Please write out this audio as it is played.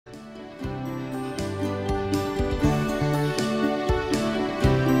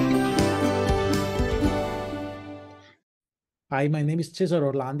Hi, my name is Cesare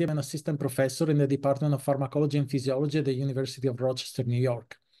Orlandi. I'm an assistant professor in the Department of Pharmacology and Physiology at the University of Rochester, New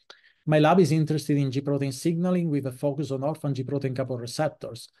York. My lab is interested in G protein signaling with a focus on orphan G protein coupled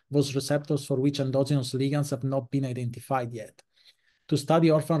receptors, those receptors for which endogenous ligands have not been identified yet. To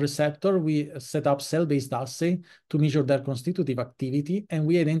study orphan receptor, we set up cell-based assay to measure their constitutive activity, and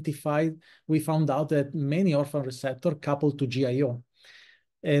we found out that many orphan receptors coupled to GIO.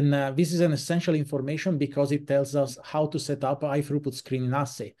 And this is an essential information because it tells us how to set up a high-throughput screening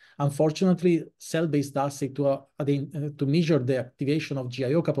assay. Unfortunately, cell-based assay to measure the activation of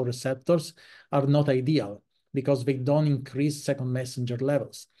GIO-coupled receptors are not ideal because they don't increase second messenger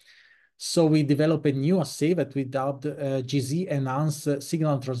levels. So we developed a new assay that we dubbed GzENhanced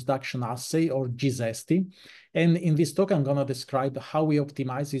Signal Transduction Assay, or GzESTY. And in this talk, I'm going to describe how we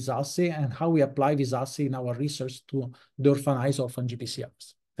optimize this assay and how we apply this assay in our research to deorphanize orphan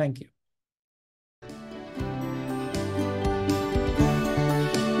GPCRs. Thank you.